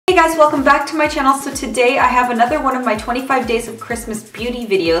Hey guys, welcome back to my channel. So today I have another one of my 25 days of Christmas beauty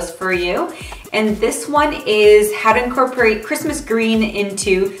videos for you. And this one is how to incorporate Christmas green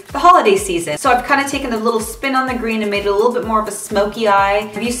into the holiday season. So I've kind of taken a little spin on the green and made it a little bit more of a smoky eye.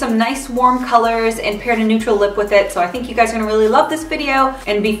 I've used some nice warm colors and paired a neutral lip with it. So I think you guys are gonna really love this video.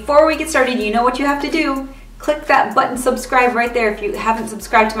 And before we get started, you know what you have to do. Click that button, subscribe right there if you haven't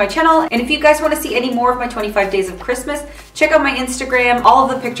subscribed to my channel. And if you guys want to see any more of my 25 days of Christmas, check out my Instagram. All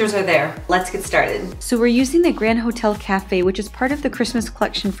of the pictures are there. Let's get started. So we're using the Grand Hotel Cafe, which is part of the Christmas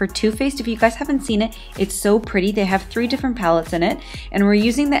collection for Too Faced. If you guys haven't seen it, it's so pretty. They have 3 different palettes in it. And we're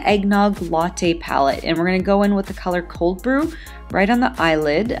using the Nog Latte Palette. And we're going to go in with the color Cold Brew right on the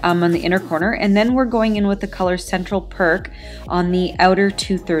eyelid, on the inner corner. And then we're going in with the color Central Perk on the outer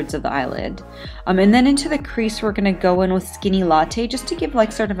 2/3 of the eyelid. And then into the crease, we're going to go in with Skinny Latte just to give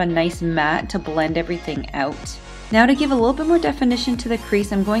like sort of a nice matte to blend everything out. Now to give a little bit more definition to the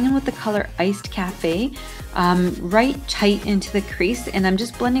crease, I'm going in with the color Iced Cafe right tight into the crease, and I'm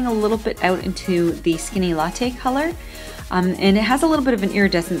just blending a little bit out into the Skinny Latte color. And it has a little bit of an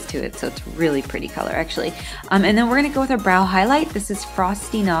iridescence to it, so it's a really pretty color actually. And then we're gonna go with our brow highlight. This is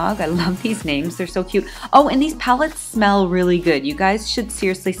Frosty Nog. I love these names, they're so cute. Oh, and these palettes smell really good. You guys should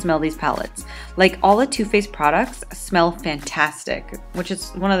seriously smell these palettes. Like all the Too Faced products smell fantastic, which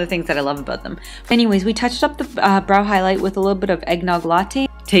is one of the things that I love about them. Anyways, we touched up the brow highlight with a little bit of Eggnog Latte.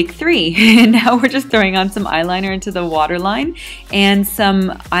 Take 3. And now we're just throwing on some eyeliner into the waterline and some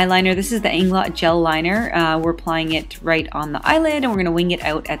eyeliner. This is the Inglot Gel Liner. We're applying it right on the eyelid and we're gonna wing it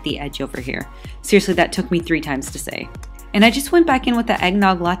out at the edge over here. Seriously, that took me 3 times to say. And I just went back in with the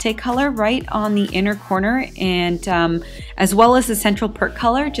Eggnog Latte color right on the inner corner, and as well as the Central Perk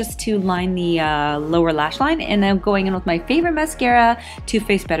color just to line the lower lash line. And I'm going in with my favorite mascara, Too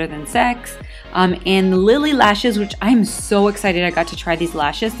Faced Better Than Sex, and the Lilly lashes, which I'm so excited I got to try these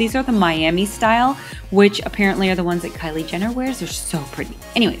lashes. These are the Miami style, which apparently are the ones that Kylie Jenner wears. They're so pretty.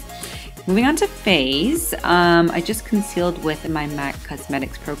 Anyways, moving on to face, I just concealed with my MAC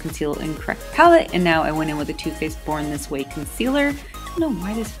Cosmetics Pro Conceal and Correct palette, and now I went in with a TooFaced Born This Way concealer. I don't know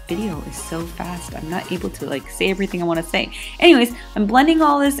why this video is so fast. I'm not able to like say everything I want to say. Anyways, I'm blending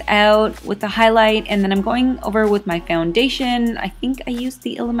all this out with the highlight, and then I'm going over with my foundation. I think I used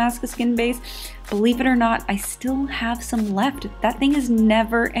the Illamasqua Skin Base. Believe it or not, I still have some left. That thing is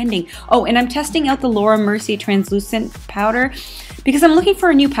never ending. Oh, and I'm testing out the Mercier Translucent powder because I'm looking for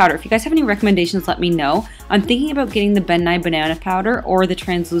a new powder. If you guys have any recommendations, let me know. I'm thinking about getting the Ben Nye Banana powder or the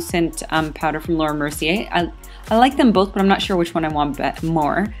translucent powder from Mercier. I like them both, but I'm not sure which one I want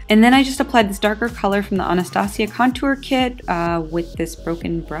more. And then I just applied this darker color from the Anastasia Contour Kit with this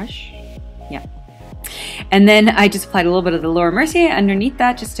broken brush. Yeah. And then I just applied a little bit of the Mercier underneath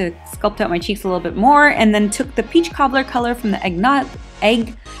that just to sculpt out my cheeks a little bit more, and then took the Peach Cobbler color from the Eggnog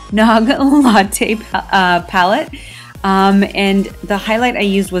Latte palette. And the highlight I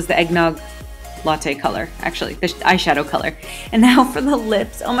used was the Eggnog Latte color, actually, the eyeshadow color. And now for the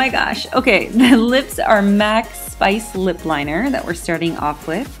lips, oh my gosh. Okay, the lips are MAC Spice Lipliner that we're starting off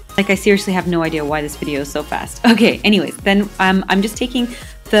with. Like, I seriously have no idea why this video is so fast. Okay, anyways, then I'm just taking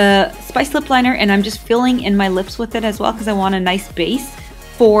the Spice Lip Liner and I'm just filling in my lips with it as well because I want a nice base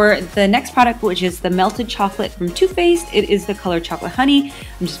for the next product, which is the Melted Chocolate from Too Faced. It is the color Chocolate Honey.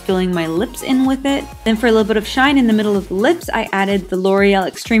 I'm just filling my lips in with it. Then for a little bit of shine in the middle of the lips, I added the Loreal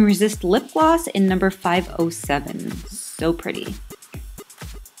Xtreme Resist Lip Gloss in number 507. So pretty.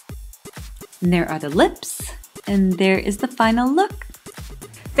 And there are the lips, and there is the final look.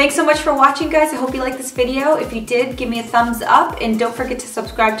 Thanks so much for watching, guys. I hope you liked this video. If you did, give me a thumbs up, and don't forget to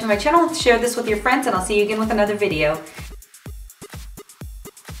subscribe to my channel, share this with your friends, and I'll see you again with another video.